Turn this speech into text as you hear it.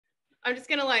I'm just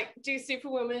gonna like do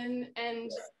Superwoman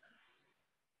and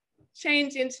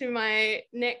change into my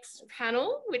next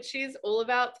panel, which is all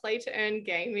about play to earn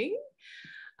gaming.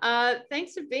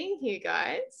 Thanks for being here,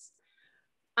 guys.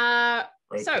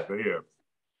 Great to be here.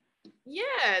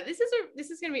 Yeah, this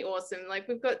is going to be awesome. Like,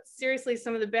 we've got seriously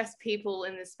some of the best people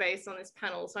in this space on this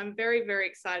panel, so I'm very, very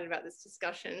excited about this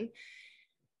discussion.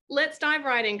 Let's dive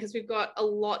right in because we've got a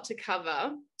lot to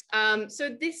cover. So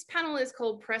this panel is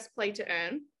called Press Play to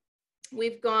Earn.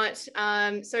 We've got,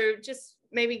 so just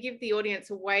maybe give the audience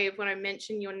a wave when I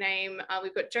mention your name.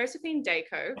 We've got Josephine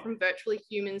Dayco from Virtually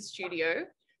Human Studio.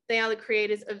 They are the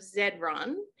creators of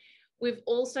Zrun. We've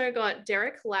also got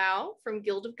Derek Lau from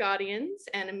Guild of Guardians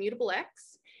and Immutable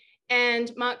X,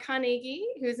 and Mark Carnegie,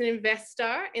 who's an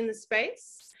investor in the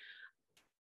space.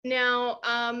 Now,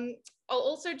 I'll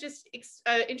also just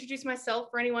introduce myself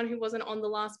for anyone who wasn't on the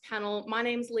last panel. My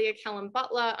name's Leah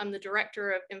Callon-Butler. I'm the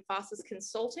director of Emfarsis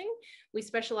Consulting. We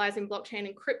specialize in blockchain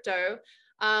and crypto,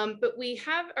 but we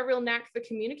have a real knack for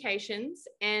communications,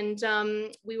 and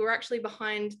we were actually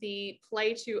behind the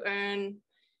Play to Earn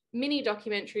mini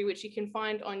documentary, which you can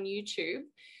find on YouTube,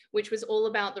 which was all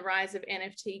about the rise of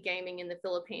NFT gaming in the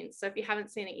Philippines. So if you haven't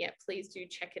seen it yet, please do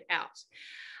check it out.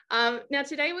 Now,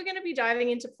 today we're going to be diving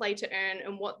into play to earn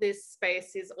and what this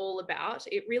space is all about.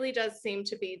 It really does seem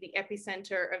to be the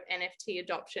epicenter of NFT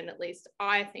adoption, at least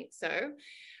I think so.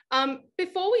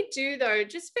 Before we do though,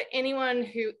 just for anyone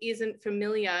who isn't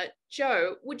familiar,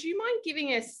 Joe, would you mind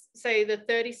giving us, say, the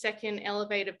 30-second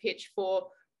elevator pitch for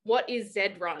what is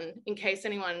Zrun, in case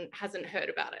anyone hasn't heard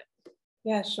about it?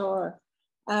 Yeah, sure.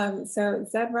 So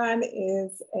Zrun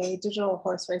is a digital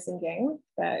horse racing game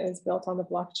that is built on the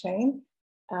blockchain.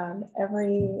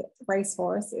 Every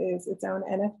racehorse is its own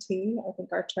NFT. I think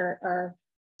our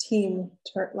team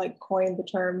coined the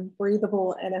term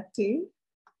breathable NFT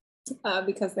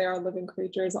because they are living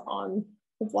creatures on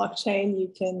the blockchain.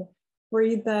 You can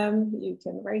breed them, you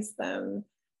can race them.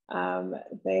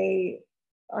 They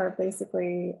are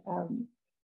basically,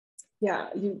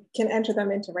 you can enter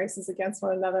them into races against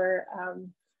one another.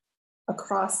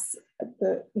 Across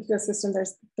the ecosystem,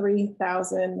 there's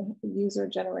 3,000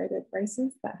 user-generated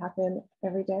races that happen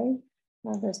every day.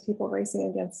 There's people racing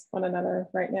against one another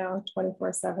right now,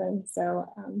 24/7.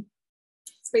 So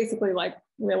it's basically like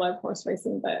real-life horse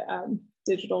racing, but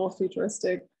digital,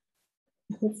 futuristic.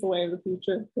 It's the way of the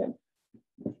future. Yeah.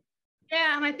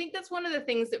 Yeah, and I think that's one of the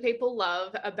things that people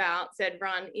love about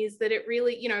Zrun is that it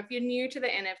really, you know, if you're new to the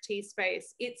NFT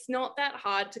space, it's not that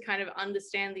hard to kind of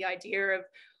understand the idea of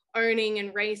owning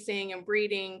and racing and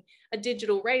breeding a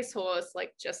digital racehorse,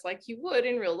 like just like you would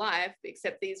in real life,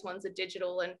 except these ones are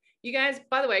digital. And you guys,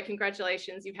 by the way,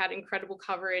 congratulations. You've had incredible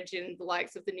coverage in the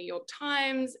likes of the New York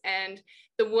Times, and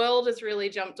the world has really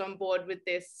jumped on board with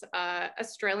this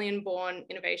Australian-born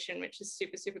innovation, which is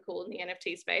super, super cool in the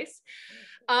NFT space.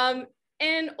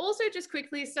 And also just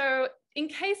quickly, so in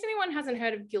case anyone hasn't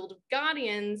heard of Guild of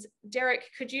Guardians, Derek,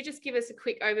 could you just give us a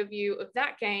quick overview of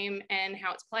that game and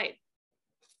how it's played?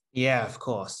 Yeah, of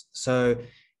course. So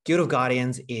Guild of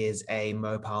Guardians is a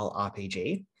mobile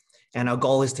RPG, and our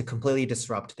goal is to completely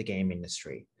disrupt the game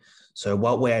industry. So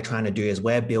what we're trying to do is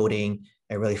we're building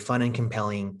a really fun and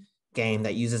compelling game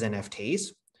that uses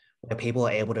NFTs, where people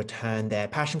are able to turn their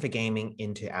passion for gaming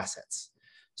into assets.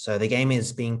 So the game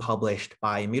is being published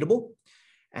by Immutable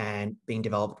and being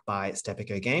developed by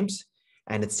Stepco Games,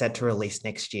 and it's set to release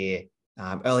next year,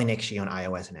 early next year on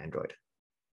iOS and Android.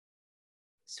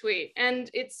 Sweet.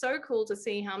 And it's so cool to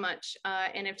see how much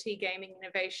NFT gaming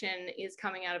innovation is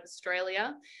coming out of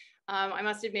Australia. I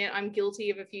must admit, I'm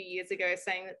guilty of a few years ago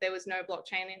saying that there was no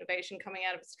blockchain innovation coming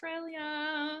out of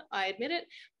Australia. I admit it,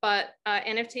 but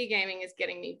NFT gaming is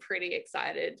getting me pretty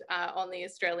excited on the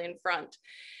Australian front.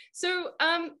 So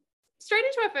straight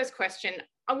into our first question,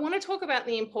 I want to talk about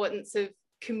the importance of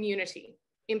community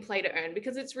in play to earn,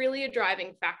 because it's really a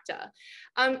driving factor.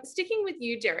 Sticking with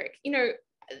you, Derek, you know,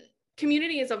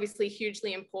 community is obviously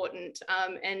hugely important,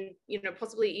 and, you know,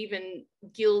 possibly even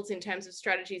guilds in terms of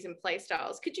strategies and play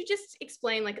styles. Could you just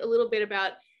explain like a little bit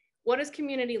about what does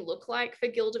community look like for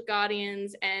Guild of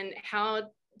Guardians and how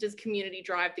does community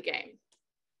drive the game?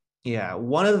 Yeah,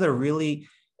 one of the really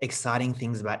exciting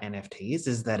things about NFTs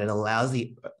is that it allows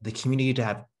the community to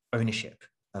have ownership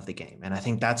of the game. And I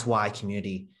think that's why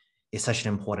community is such an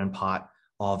important part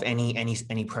of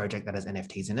any project that has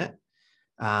NFTs in it.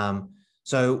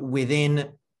 So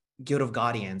within Guild of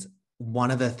Guardians,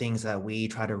 one of the things that we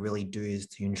try to really do is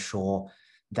to ensure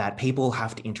that people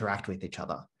have to interact with each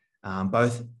other,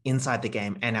 both inside the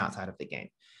game and outside of the game,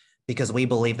 because we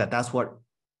believe that that's what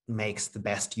makes the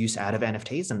best use out of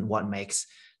NFTs and what makes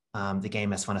the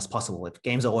game as fun as possible.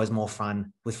 Games are always more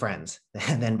fun with friends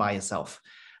than by yourself.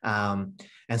 And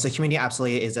so community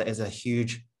absolutely is a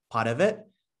huge part of it.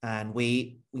 And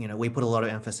we put a lot of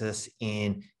emphasis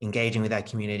in engaging with our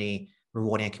community,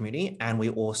 rewarding our community. And we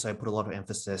also put a lot of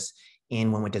emphasis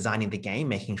in, when we're designing the game,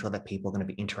 making sure that people are going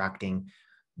to be interacting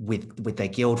with their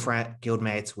guild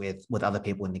mates, with other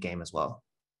people in the game as well.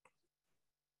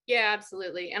 Yeah,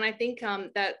 absolutely. And I think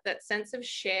that sense of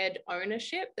shared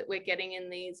ownership that we're getting in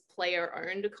these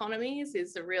player-owned economies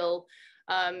is a real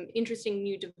interesting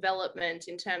new development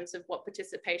in terms of what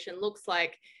participation looks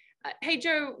like. Hey,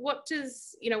 Joe, what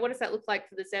does that look like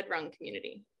for the Zed-Run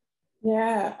community?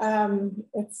 Yeah,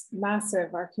 it's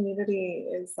massive. Our community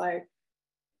is like,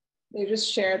 they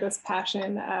just share this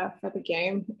passion for the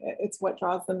game. It's what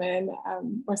draws them in.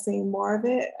 We're seeing more of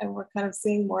it, and we're kind of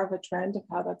seeing more of a trend of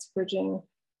how that's bridging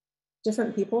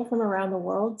different people from around the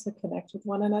world to connect with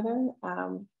one another.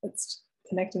 It's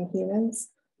connecting humans.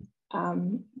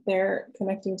 They're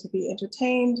connecting to be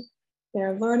entertained.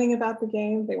 They're learning about the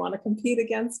game. They want to compete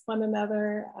against one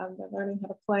another. They're learning how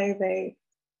to play. They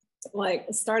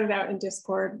started out in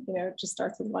Discord, it just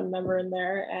starts with one member in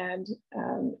there. And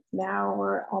now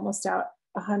we're almost out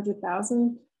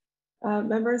 100,000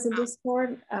 members in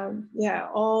Discord. Yeah,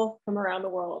 all from around the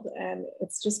world. And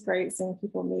it's just great seeing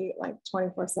people meet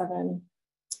 24/7.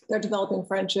 They're developing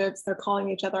friendships. They're calling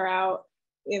each other out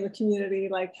in the community,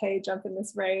 like, hey, jump in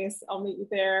this race, I'll meet you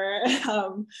there.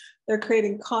 They're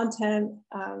creating content.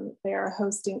 They are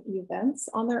hosting events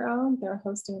on their own. They're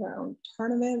hosting their own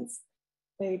tournaments.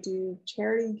 They do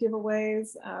charity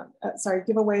giveaways,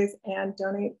 giveaways and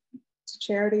donate to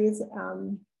charities,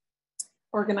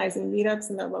 organizing meetups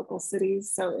in their local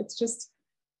cities. So it's just,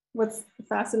 what's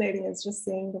fascinating is just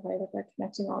seeing the way that they're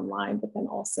connecting online, but then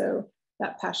also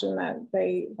that passion that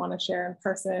they want to share in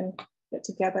person, get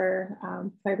together,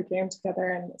 play the game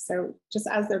together. And so just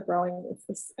as they're growing, it's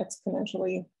this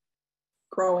exponentially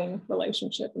growing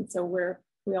relationship. And so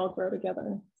we all grow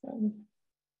together. So.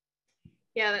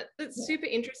 Yeah, that's super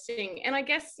interesting. And I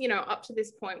guess, up to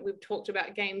this point, we've talked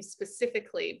about games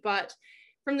specifically, but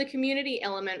from the community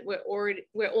element,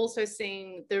 we're also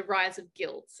seeing the rise of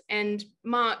guilds. And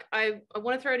Mark, I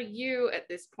want to throw to you at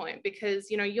this point,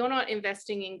 because, you're not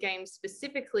investing in games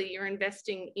specifically, you're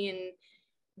investing in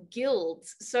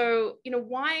guilds. So,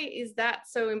 why is that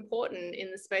so important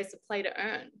in the space of play to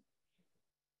earn?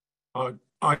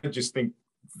 I just think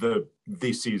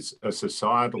this is a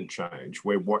societal change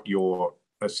where what you're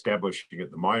establishing at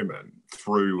the moment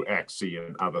through Axie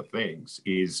and other things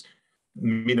is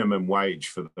minimum wage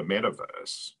for the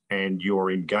metaverse, and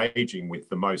you're engaging with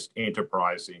the most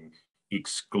enterprising,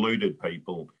 excluded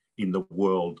people in the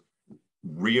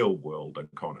real world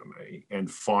economy,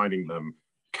 and finding them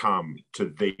come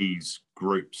to these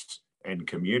groups and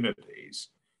communities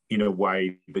in a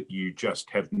way that you just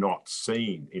have not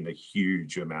seen in a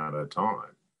huge amount of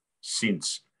time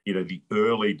since, the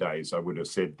early days. I would have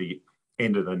said the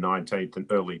end of the 19th and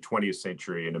early 20th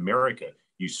century in America.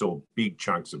 You saw big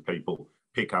chunks of people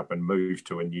pick up and move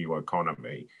to a new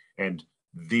economy. And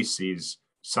this is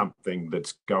something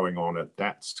that's going on at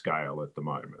that scale at the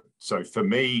moment. So for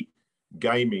me,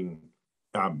 gaming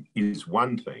is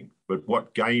one thing, but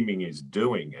what gaming is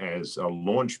doing as a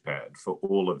launch pad for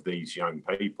all of these young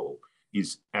people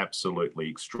is absolutely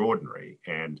extraordinary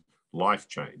and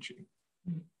life-changing.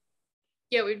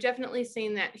 Yeah, we've definitely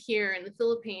seen that here in the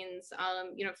Philippines,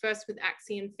 first with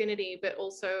Axie Infinity, but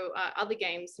also other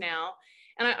games now.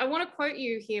 And I want to quote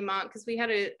you here, Mark, because we had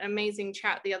an amazing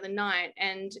chat the other night,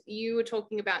 and you were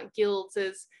talking about guilds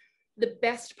as the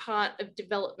best part of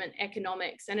development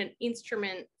economics and an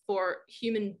instrument for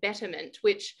human betterment,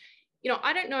 which,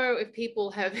 I don't know if people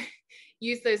have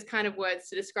used those kind of words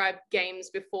to describe games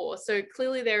before. So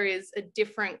clearly there is a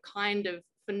different kind of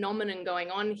phenomenon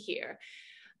going on here.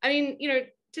 I mean,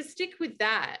 to stick with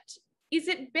that, is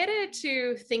it better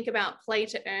to think about play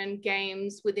to earn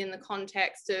games within the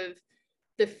context of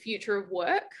the future of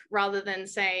work rather than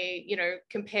say,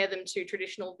 compare them to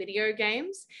traditional video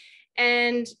games?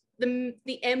 And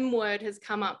the M word has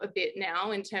come up a bit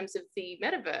now in terms of the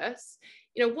metaverse.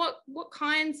 What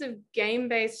kinds of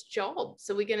game-based jobs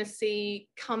are we going to see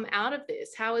come out of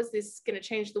this? How is this going to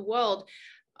change the world?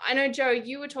 I know, Joe,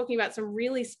 you were talking about some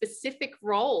really specific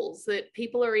roles that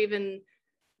people are even,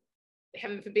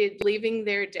 heaven forbid, leaving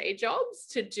their day jobs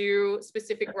to do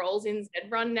specific roles in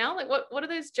Zed-Run now. Like, what do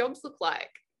those jobs look like?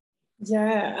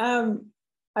 Yeah,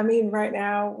 I mean, right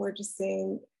now we're just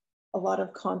seeing a lot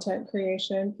of content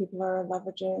creation. People are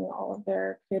leveraging all of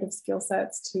their creative skill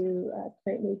sets to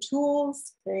create new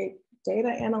tools, create data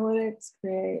analytics,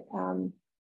 create,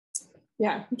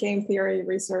 game theory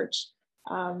research.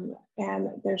 And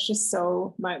there's just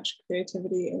so much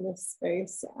creativity in this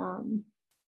space.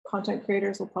 Content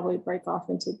creators will probably break off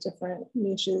into different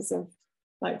niches of,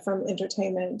 like, from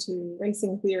entertainment to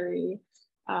racing theory.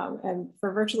 And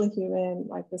for Virtually Human,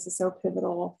 like, this is so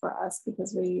pivotal for us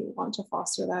because we want to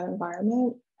foster that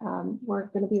environment. We're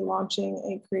going to be launching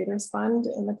a creators fund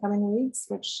in the coming weeks,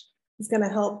 which is going to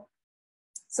help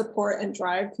support and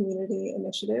drive community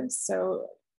initiatives. So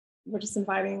we're just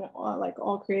inviting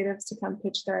all creatives to come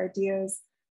pitch their ideas,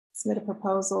 submit a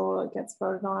proposal, it gets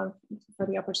voted on for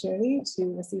the opportunity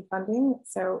to receive funding.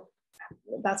 So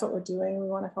that's what we're doing. We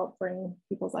want to help bring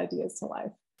people's ideas to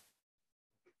life.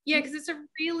 Yeah, because it's a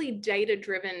really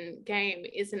data-driven game,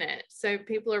 isn't it? So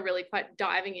people are really quite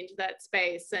diving into that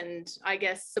space, and I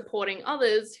guess supporting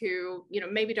others who, you know,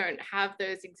 maybe don't have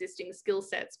those existing skill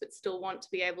sets, but still want to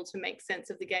be able to make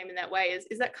sense of the game in that way.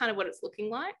 Is that kind of what it's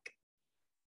looking like?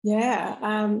 Yeah,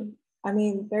 I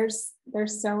mean, there's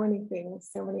so many things,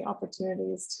 so many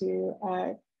opportunities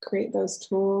to create those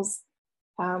tools.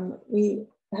 We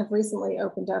have recently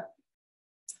opened up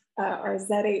our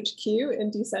ZHQ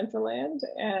in Decentraland,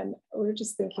 and we're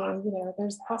just thinking, you know,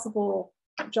 there's possible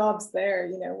jobs there.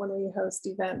 You know, when we host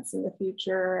events in the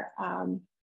future,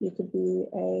 you could be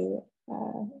a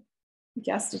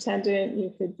guest attendant,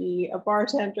 you could be a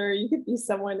bartender, you could be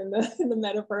someone in the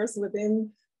metaverse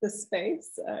within the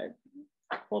space,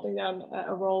 holding down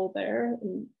a role there,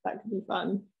 and that could be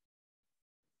fun.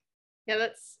 Yeah,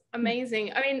 that's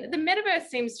amazing. I mean, the metaverse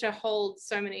seems to hold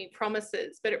so many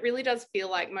promises, but it really does feel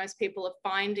like most people are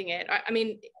finding it. I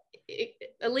mean,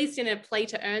 at least in a play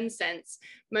to earn sense,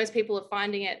 most people are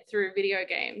finding it through video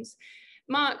games.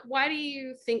 Mark, why do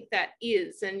you think that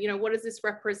is? And, you know, what does this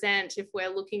represent if we're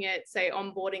looking at, say,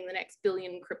 onboarding the next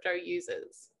billion crypto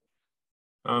users?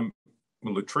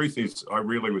 Well, the truth is, I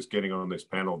really was getting on this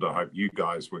panel to hope you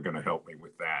guys were going to help me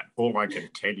with that. All I can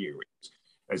tell you is,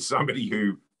 as somebody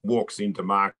who walks into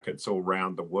markets all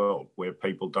around the world where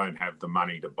people don't have the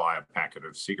money to buy a packet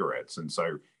of cigarettes, and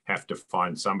so have to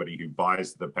find somebody who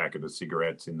buys the packet of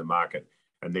cigarettes in the market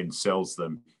and then sells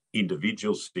them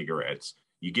individual cigarettes,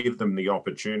 you give them the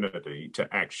opportunity to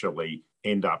actually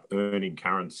end up earning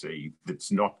currency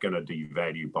that's not going to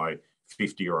devalue by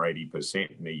 50 or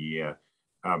 80% in a year.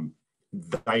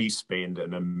 They spend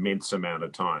an immense amount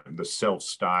of time, the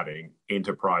self-starting,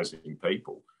 enterprising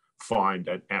people find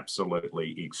an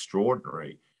absolutely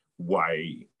extraordinary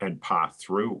way and path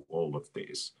through all of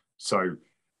this. So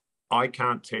I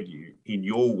can't tell you in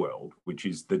your world, which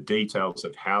is the details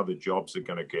of how the jobs are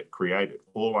going to get created.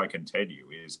 All I can tell you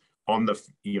is on the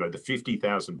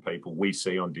 50,000 people we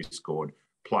see on Discord,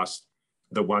 plus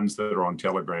the ones that are on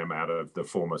Telegram out of the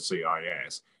former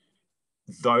CIS,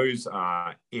 those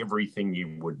are everything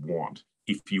you would want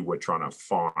if you were trying to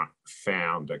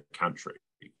found a country.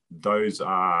 Those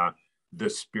are the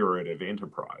spirit of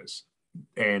enterprise.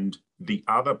 And the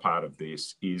other part of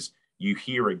this is you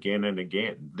hear again and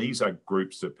again, these are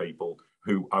groups of people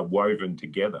who are woven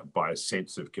together by a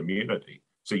sense of community.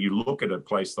 So you look at a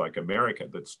place like America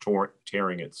that's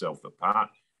tearing itself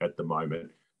apart at the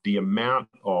moment, the amount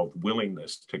of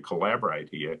willingness to collaborate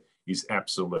here is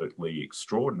absolutely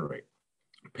extraordinary.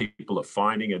 People are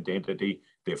finding identity,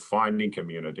 they're finding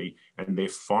community, and they're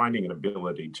finding an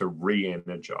ability to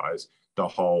re-energize the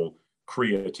whole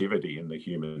creativity in the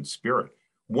human spirit.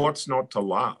 What's not to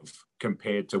love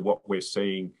compared to what we're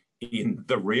seeing in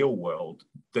the real world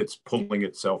that's pulling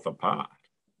itself apart?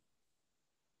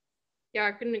 Yeah,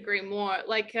 I couldn't agree more.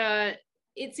 Like,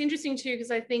 it's interesting too,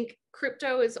 because I think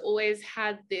crypto has always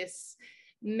had this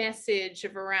message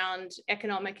of around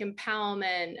economic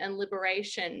empowerment and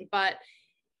liberation, but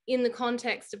in the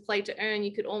context of play to earn,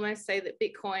 you could almost say that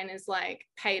Bitcoin is like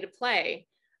pay to play,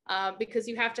 because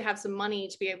you have to have some money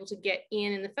to be able to get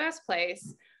in the first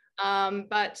place.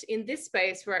 But in this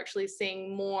space, we're actually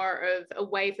seeing more of a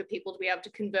way for people to be able to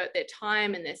convert their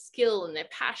time and their skill and their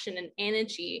passion and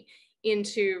energy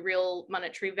into real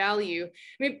monetary value. I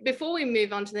mean, before we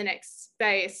move on to the next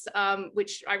space,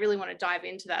 which I really want to dive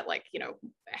into that, like, you know,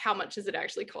 how much does it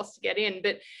actually cost to get in?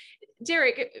 But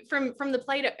Derek, from the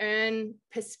play to earn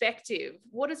perspective,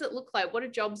 what does it look like? What do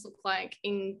jobs look like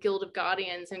in Guild of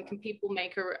Guardians, and can people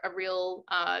make a real,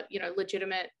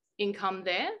 legitimate income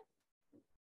there?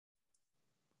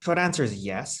 Short answer is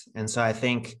yes. And so I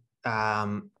think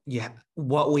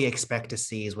what we expect to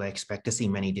see is we expect to see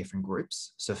many different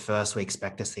groups. So first, we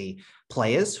expect to see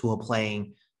players who are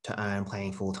playing to earn,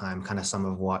 playing full-time, kind of some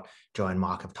of what Joe and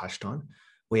Mark have touched on.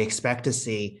 We expect to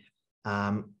see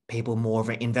people more of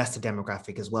an investor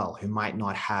demographic as well, who might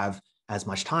not have as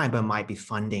much time, but might be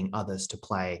funding others to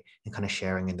play and kind of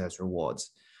sharing in those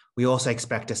rewards. we also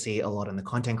expect to see a lot on the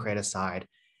content creator side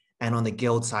and on the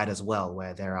guild side as well,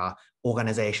 where there are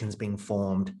organizations being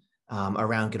formed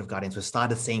around Guild of Guardians. We've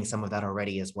started seeing some of that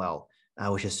already as well,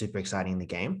 which is super exciting in the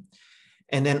game.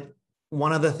 And then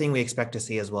one other thing we expect to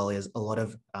see as well is a lot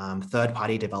of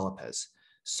third-party developers.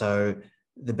 So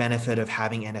the benefit of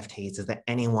having NFTs is that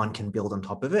anyone can build on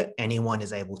top of it. Anyone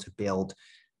is able to build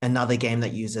another game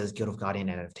that uses Guild of Guardian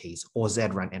NFTs or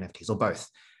Zed-run NFTs or both.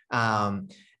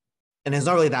 And there's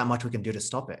not really that much we can do to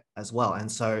stop it as well.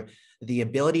 And so the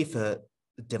ability for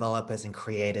developers and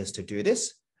creators to do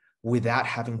this without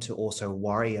having to also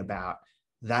worry about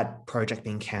that project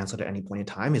being canceled at any point in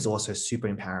time is also super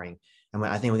empowering. And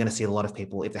I think we're going to see a lot of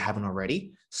people, if they haven't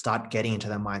already, start getting into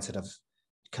that mindset of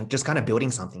just kind of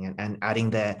building something and adding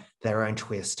their own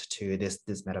twist to this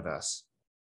metaverse.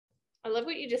 I love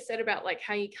what you just said about like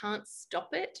how you can't stop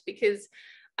it, because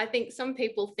I think some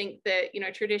people think that, you know,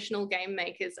 traditional game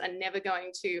makers are never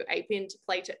going to ape into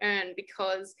play to earn,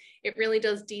 because it really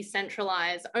does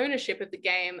decentralize ownership of the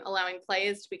game, allowing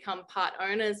players to become part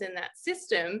owners in that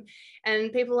system.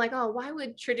 And people are like, oh, why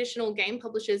would traditional game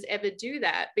publishers ever do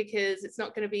that? Because it's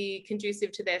not going to be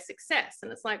conducive to their success.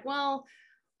 And it's like, well,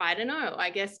 I don't know.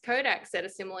 I guess Kodak said a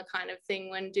similar kind of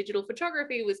thing when digital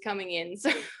photography was coming in.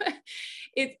 So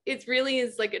it really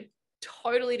is like a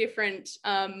totally different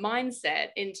mindset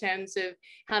in terms of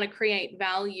how to create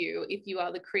value if you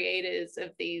are the creators of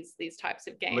these types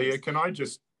of games. Leah, can I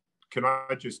just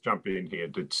jump in here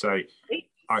to say,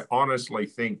 I honestly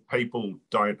think people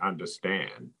don't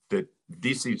understand that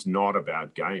this is not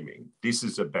about gaming. This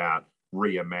is about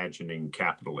reimagining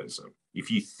capitalism. If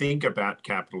you think about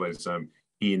capitalism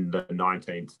in the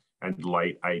 19th and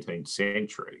late 18th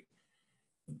century,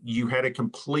 you had a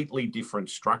completely different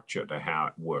structure to how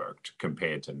it worked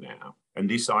compared to now. And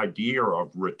this idea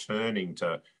of returning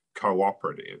to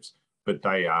cooperatives, but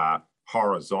they are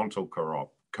horizontal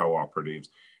cooperatives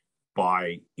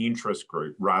by interest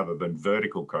group rather than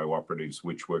vertical cooperatives,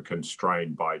 which were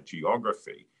constrained by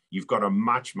geography. You've got a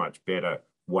much, much better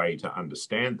way to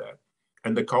understand that.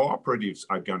 And the cooperatives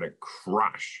are going to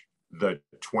crush the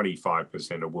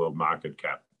 25% of world market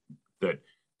cap that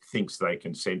thinks they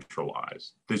can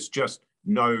centralize. There's just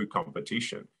no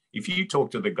competition. If you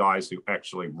talk to the guys who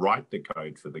actually write the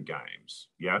code for the games,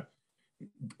 yeah,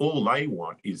 all they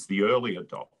want is the early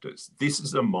adopters. This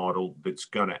is a model that's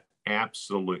going to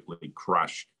absolutely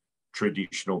crush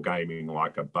traditional gaming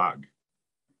like a bug.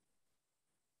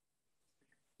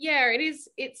 Yeah, it is.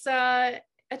 It's a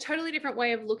totally different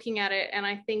way of looking at it. And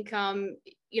I think,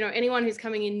 you know, anyone who's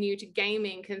coming in new to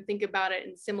gaming can think about it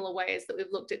in similar ways that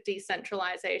we've looked at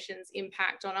decentralization's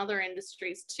impact on other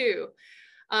industries too.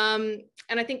 And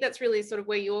I think that's really sort of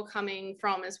where you're coming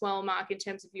from as well, Mark, in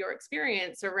terms of your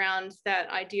experience around that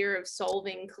idea of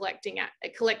solving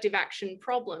collective action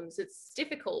problems. It's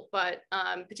difficult, but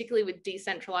particularly with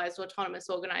decentralized autonomous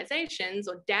organizations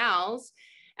or DAOs,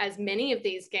 as many of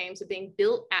these games are being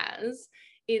built as,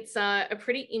 it's a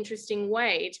pretty interesting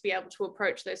way to be able to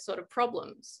approach those sort of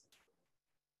problems.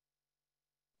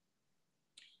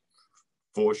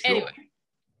 For sure.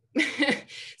 Anyway,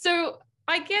 so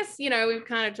I guess, you know, we've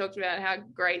kind of talked about how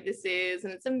great this is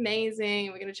and it's amazing,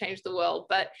 we're going to change the world,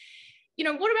 but you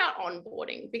know, what about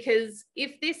onboarding? Because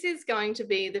if this is going to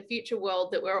be the future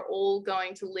world that we're all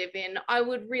going to live in, I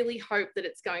would really hope that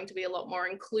it's going to be a lot more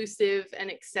inclusive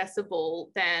and accessible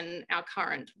than our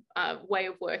current way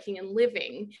of working and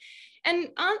living. And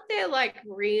aren't there like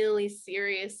really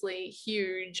seriously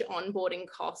huge onboarding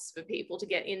costs for people to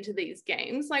get into these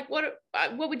games? Like what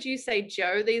would you say,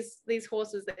 Joe? These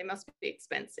horses, they must be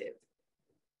expensive.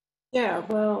 Yeah,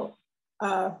 well,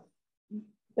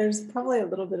 there's probably a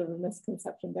little bit of a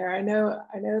misconception there. I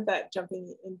know that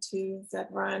jumping into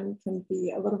Zed-Run can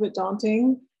be a little bit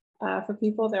daunting for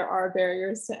people. There are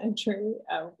barriers to entry.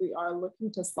 We are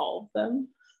looking to solve them.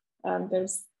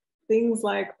 There's things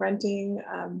like renting,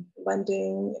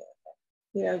 lending,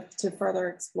 you know, to further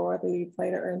explore the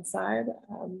play to earn side.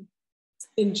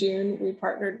 In June, we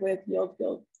partnered with Yield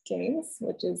Guild Games,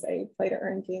 which is a play to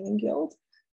earn gaming guild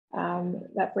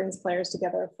that brings players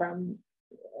together from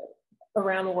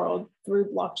around the world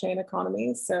through blockchain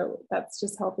economies. So that's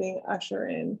just helping usher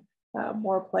in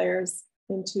more players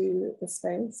into the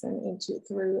space and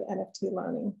through NFT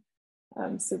learning.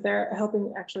 So they're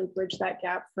helping actually bridge that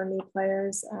gap for new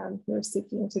players who are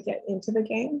seeking to get into the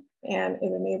game, and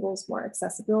it enables more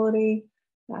accessibility.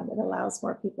 It allows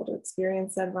more people to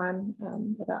experience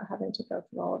Zed-Run without having to go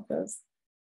through all of those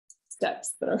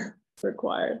steps that are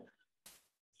required.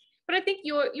 But I think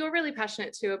you're really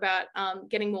passionate too about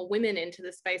getting more women into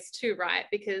the space too, right?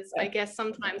 Because I guess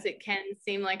sometimes it can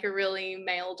seem like a really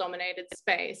male-dominated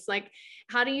space. Like,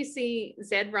 how do you see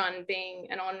ZRun being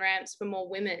an on-ramps for more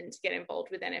women to get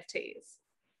involved with NFTs?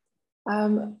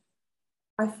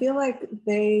 I feel like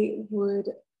they would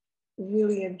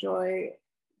really enjoy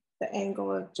the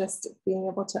angle of just being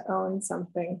able to own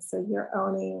something. So you're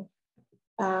owning,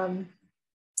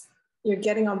 you're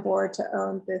getting on board to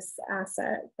own this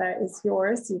asset that is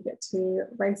yours. You get to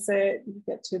race it, you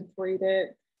get to breed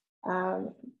it.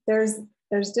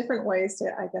 There's different ways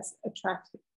to, I guess, attract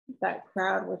that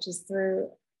crowd, which is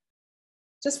through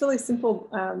just really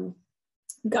simple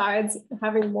guides,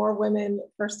 having more women,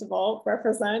 first of all,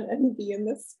 represent and be in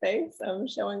this space,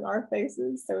 showing our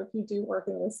faces. So if you do work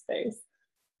in this space,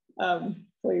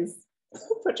 please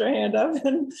put your hand up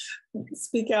and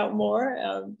speak out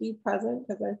more, be present,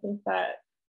 because I think that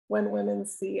when women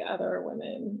see other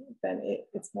women, then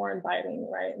it's more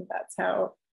inviting, right? And that's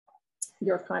how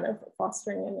you're kind of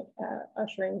fostering and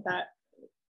ushering that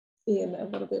in a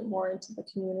little bit more into the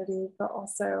community, but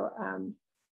also,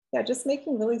 yeah, just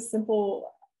making really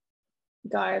simple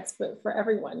guides, but for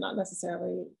everyone, not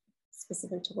necessarily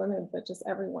specific to women, but just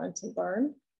everyone to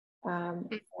learn.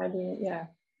 Finding, yeah,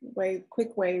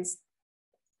 quick ways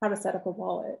how to set up a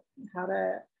wallet, how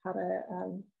to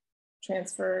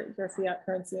transfer your fiat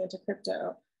currency into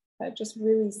crypto, just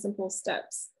really simple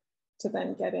steps to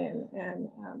then get in. And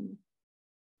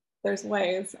there's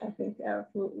ways, I think, if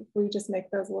we just make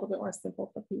those a little bit more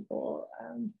simple for people,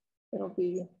 it'll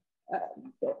be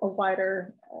a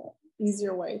wider,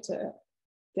 easier way to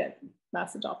get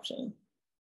mass adoption.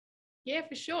 Yeah,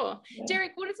 for sure. Yeah.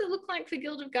 Derek, what does it look like for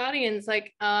Guild of Guardians?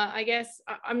 Like, I guess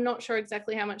I'm not sure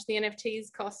exactly how much the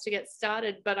NFTs cost to get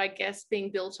started, but I guess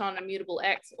being built on Immutable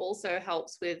X also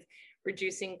helps with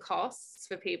reducing costs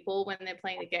for people when they're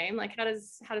playing the game. Like, how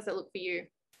does that look for you?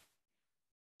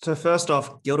 So first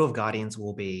off, Guild of Guardians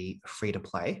will be free to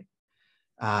play.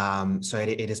 So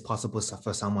it is possible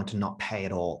for someone to not pay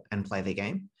at all and play the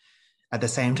game. At the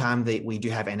same time, we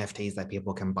do have NFTs that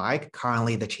people can buy.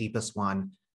 Currently, the cheapest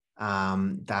one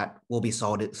that will be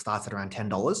sold, it starts at around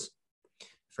 $10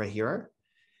 for a hero.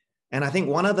 And I think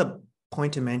one other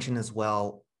point to mention as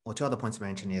well, or two other points to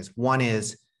mention is, one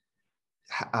is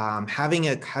having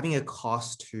a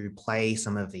cost to play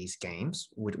some of these games,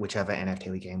 whichever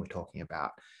NFT game we're talking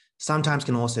about, sometimes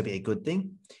can also be a good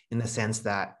thing, in the sense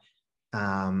that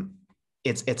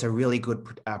it's a really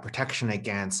good protection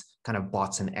against kind of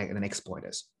bots and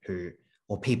exploiters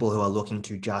or people who are looking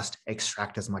to just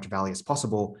extract as much value as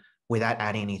possible without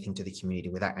adding anything to the community,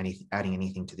 without adding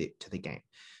anything to the game.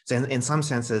 So in some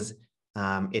senses,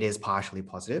 it is partially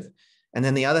positive. And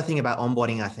then the other thing about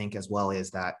onboarding, I think, as well,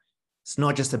 is that it's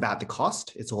not just about the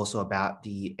cost, it's also about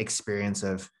the experience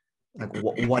of, like,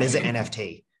 what is an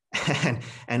NFT?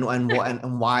 and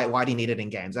why do you need it in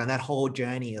games? And that whole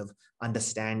journey of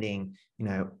understanding,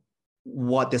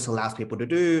 what this allows people to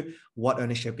do, what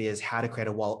ownership is, how to create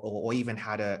a wallet, or even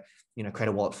how to create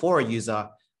a wallet for a user.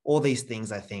 All these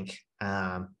things, I think,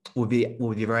 would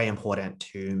be very important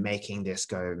to making this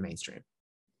go mainstream.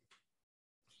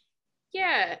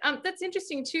 Yeah, that's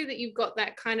interesting too, that you've got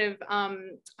that kind of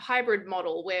hybrid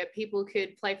model where people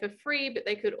could play for free, but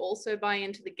they could also buy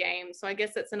into the game. So I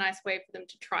guess that's a nice way for them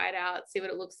to try it out, see what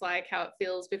it looks like, how it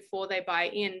feels before they buy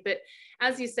in. But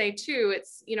as you say too,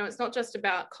 it's not just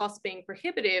about cost being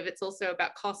prohibitive, it's also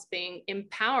about cost being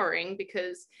empowering,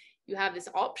 because you have this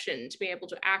option to be able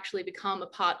to actually become a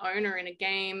part owner in a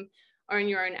game, own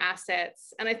your own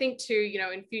assets. And I think too,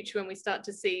 in future, when we start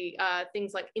to see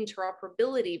things like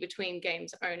interoperability between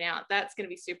games own out, that's going to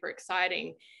be super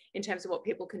exciting in terms of what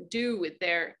people can do with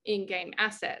their in-game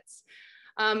assets.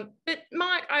 But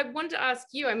Mark, I wanted to ask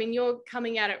you, I mean, you're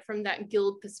coming at it from that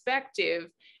guild perspective.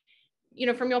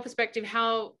 From your perspective,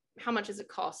 how much does it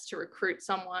cost to recruit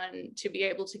someone to be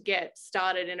able to get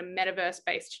started in a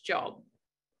metaverse-based job?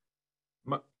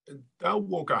 They'll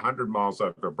walk 100 miles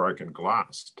over broken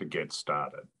glass to get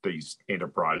started, these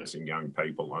enterprising young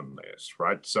people on this,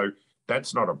 right? So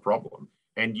that's not a problem.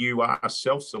 And you are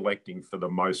self-selecting for the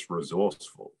most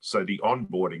resourceful. So the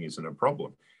onboarding isn't a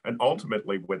problem. And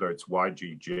ultimately, whether it's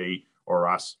YGG or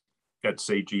us at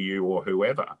CGU or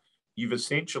whoever, you've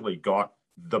essentially got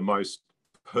the most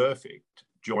perfect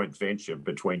joint venture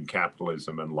between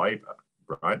capitalism and labor,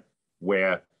 right?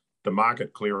 Where the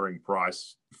market clearing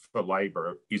price for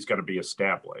labor is going to be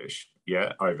established,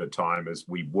 over time as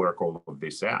we work all of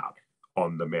this out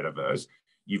on the metaverse.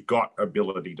 You've got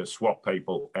ability to swap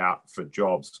people out for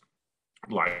jobs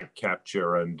like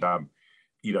capture and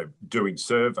doing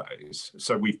surveys.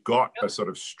 So we've got a sort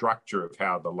of structure of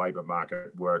how the labour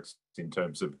market works in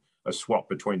terms of a swap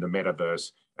between the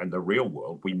metaverse and the real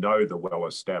world. We know the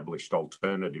well-established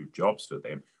alternative jobs to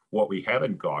them. What we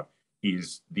haven't got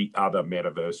is the other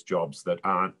metaverse jobs that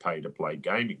aren't pay-to-play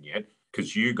gaming yet,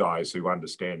 because you guys who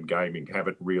understand gaming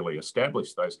haven't really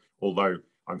established those, although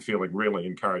I'm feeling really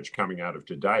encouraged coming out of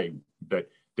today that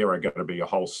there are going to be a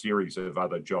whole series of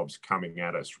other jobs coming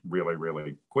at us really,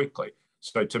 really quickly.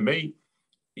 So to me,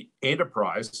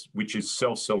 enterprise, which is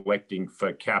self-selecting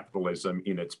for capitalism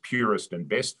in its purest and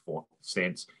best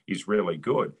sense, is really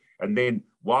good. And then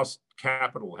whilst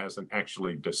capital hasn't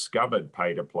actually discovered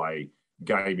pay-to-play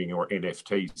gaming or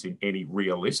NFTs in any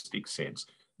realistic sense,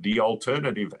 the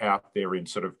alternative out there in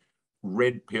sort of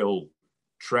red pill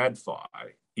TradFi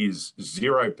is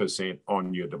 0%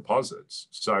 on your deposits.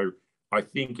 So I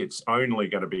think it's only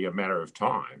going to be a matter of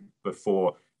time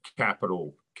before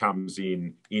capital comes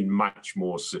in much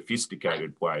more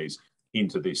sophisticated ways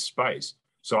into this space.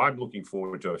 So I'm looking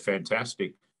forward to a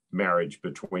fantastic marriage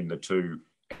between the two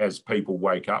as people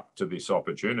wake up to this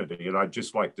opportunity. And I'd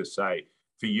just like to say,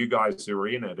 for you guys who are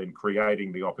in it and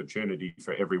creating the opportunity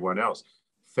for everyone else,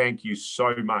 thank you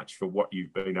so much for what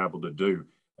you've been able to do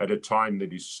at a time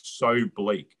that is so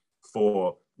bleak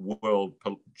for world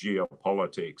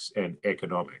geopolitics and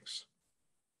economics.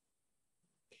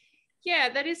 Yeah,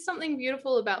 that is something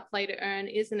beautiful about play to earn,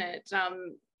 isn't it?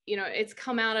 It's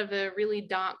come out of a really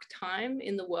dark time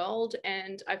in the world,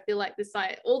 and I feel like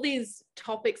all these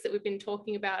topics that we've been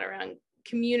talking about around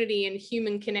community and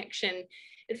human connection,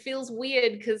 it feels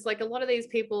weird because like a lot of these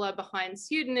people are behind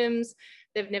pseudonyms,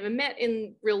 they've never met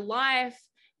in real life,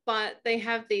 but they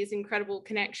have these incredible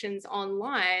connections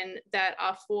online that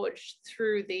are forged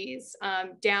through these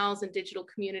DAOs and digital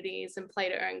communities and play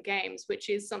to earn games, which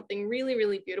is something really,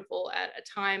 really beautiful at a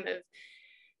time of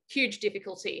huge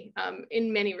difficulty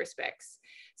in many respects.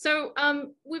 So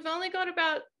we've only got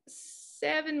about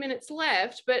 7 minutes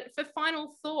left, but for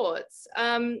final thoughts,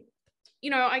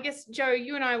 I guess, Joe,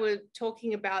 you and I were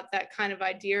talking about that kind of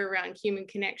idea around human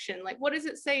connection. Like, what does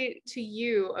it say to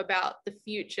you about the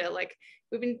future? Like,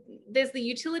 there's the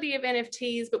utility of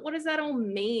NFTs, but what does that all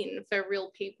mean for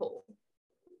real people?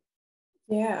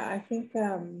 Yeah, I think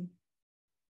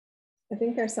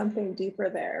there's something deeper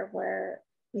there where,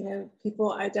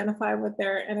 people identify with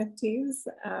their NFTs.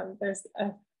 There's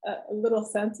a little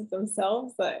sense of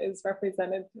themselves that is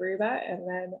represented through that, and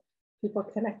then people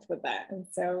connect with that. And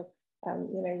so,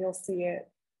 you'll see it,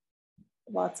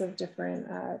 lots of different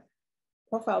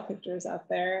profile pictures out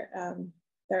there.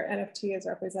 Their NFT is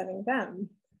representing them.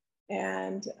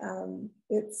 And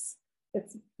it's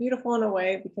beautiful in a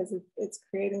way because it's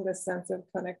creating this sense of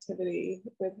connectivity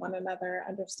with one another,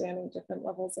 understanding different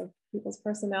levels of people's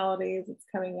personalities. It's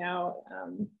coming out,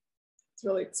 it's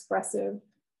really expressive.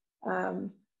 But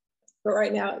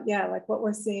right now, yeah, like what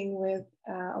we're seeing with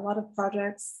a lot of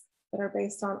projects that are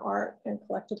based on art and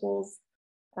collectibles,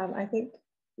 I think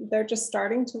they're just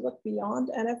starting to look beyond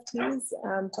NFTs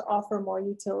to offer more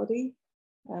utility.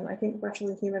 I think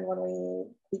Virtually Human, when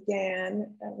we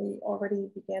began, we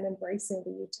already began embracing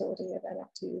the utility of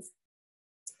NFTs.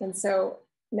 And so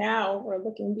now we're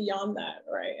looking beyond that,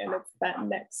 right? And it's that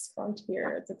next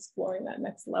frontier, it's exploring that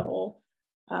next level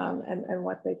and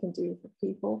what they can do for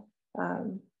people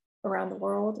around the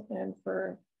world and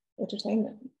for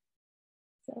entertainment.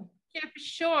 So. Yeah, for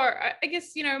sure. I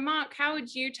guess, Mark, how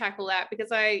would you tackle that? Because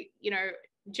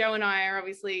Joe and I are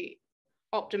obviously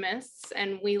optimists,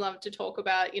 and we love to talk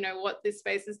about, what this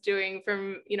space is doing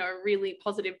from, a really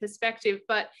positive perspective.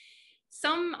 But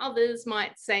some others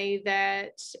might say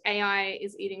that AI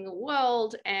is eating the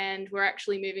world and we're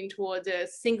actually moving towards a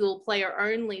single player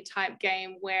only type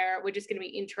game where we're just going to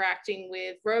be interacting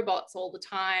with robots all the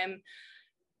time.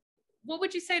 What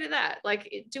would you say to that?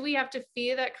 Like, do we have to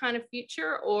fear that kind of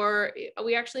future, or are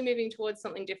we actually moving towards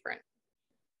something different?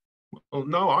 Well,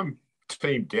 no, I'm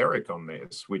Team Derek on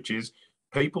this, which is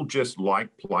people just like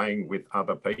playing with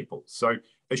other people. So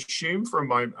assume for a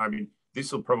moment,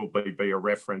 this will probably be a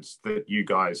reference that you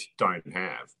guys don't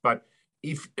have, but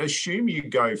assume you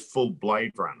go full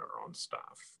Blade Runner on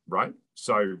stuff, right?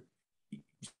 So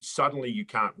suddenly you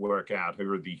can't work out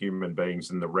who are the human beings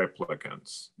and the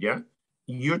replicants, yeah?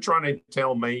 You're trying to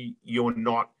tell me you're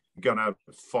not going to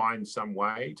find some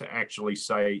way to actually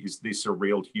say, is this a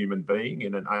real human being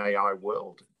in an AI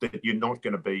world? That you're not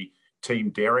going to be Team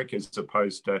Derek as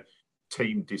opposed to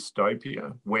Team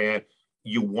Dystopia, where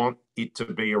you want it to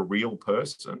be a real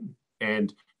person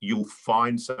and you'll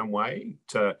find some way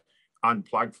to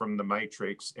unplug from the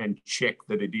matrix and check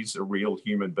that it is a real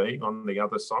human being on the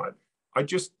other side.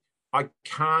 I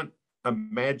can't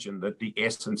imagine that the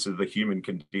essence of the human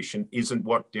condition isn't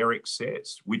what Derek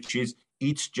says, which is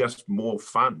it's just more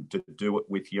fun to do it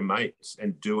with your mates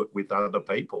and do it with other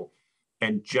people,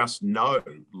 and just know,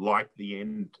 like the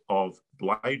end of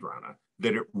Blade Runner,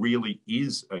 that it really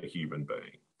is a human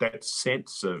being. That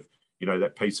sense of, you know,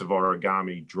 that piece of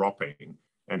origami dropping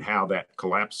and how that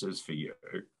collapses for you,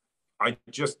 I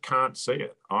just can't see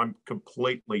it. I'm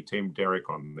completely Team Derek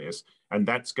on this, and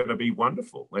that's going to be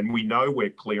wonderful. And we know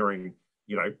we're clearing,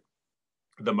 you know,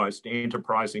 the most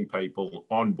enterprising people,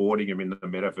 onboarding them in the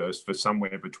metaverse for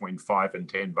somewhere between $5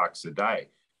 and $10 a day.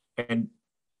 And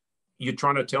you're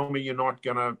trying to tell me you're not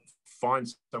going to find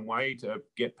some way to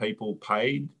get people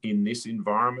paid in this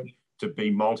environment to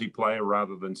be multiplayer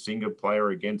rather than single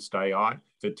player against AI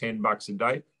for $10 a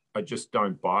day? I just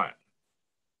don't buy it.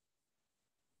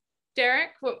 Derek,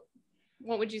 what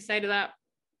would you say to that?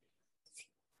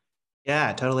 Yeah,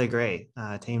 I totally agree.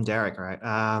 Team Derek, right?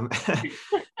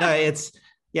 No, it's,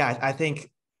 yeah, I think,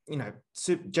 you know,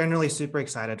 generally super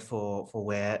excited for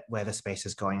where the space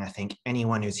is going. I think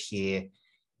anyone who's here,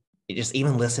 just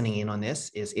even listening in on this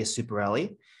is super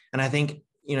early. And I think,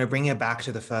 you know, bringing it back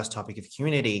to the first topic of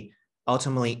community,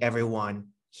 ultimately everyone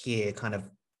here kind of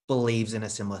believes in a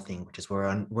similar thing, which is we're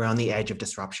on the edge of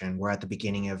disruption. We're at the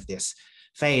beginning of this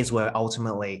phase where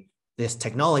ultimately this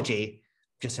technology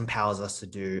just empowers us to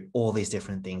do all these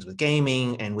different things with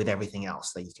gaming and with everything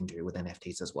else that you can do with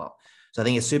NFTs as well. So I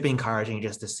think it's super encouraging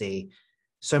just to see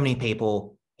so many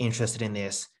people interested in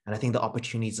this. And I think the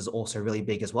opportunities is also really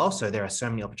big as well. So there are so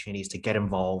many opportunities to get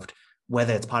involved,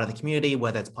 whether it's part of the community,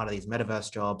 whether it's part of these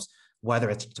metaverse jobs, whether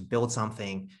it's to build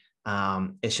something.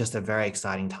 It's just a very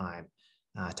exciting time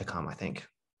to come, I think.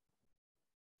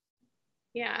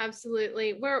 Yeah,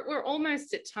 absolutely. We're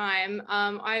almost at time.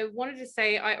 I wanted to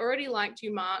say I already liked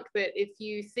you, Mark, but if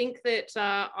you think that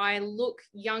I look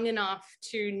young enough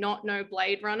to not know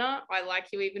Blade Runner, I like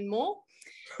you even more.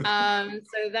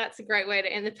 So that's a great way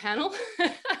to end the panel.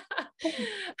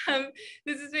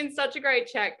 This has been such a great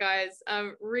chat, guys.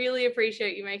 Really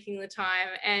appreciate you making the time.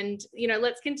 And, you know,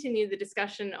 let's continue the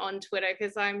discussion on Twitter,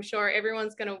 because I'm sure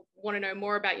everyone's going to want to know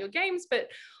more about your games. But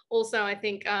also, I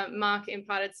think Mark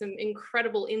imparted some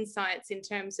incredible insights in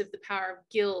terms of the power of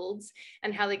guilds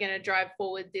and how they're going to drive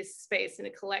forward this space in a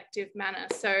collective manner.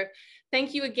 So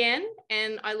thank you again.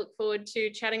 And I look forward to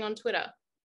chatting on Twitter.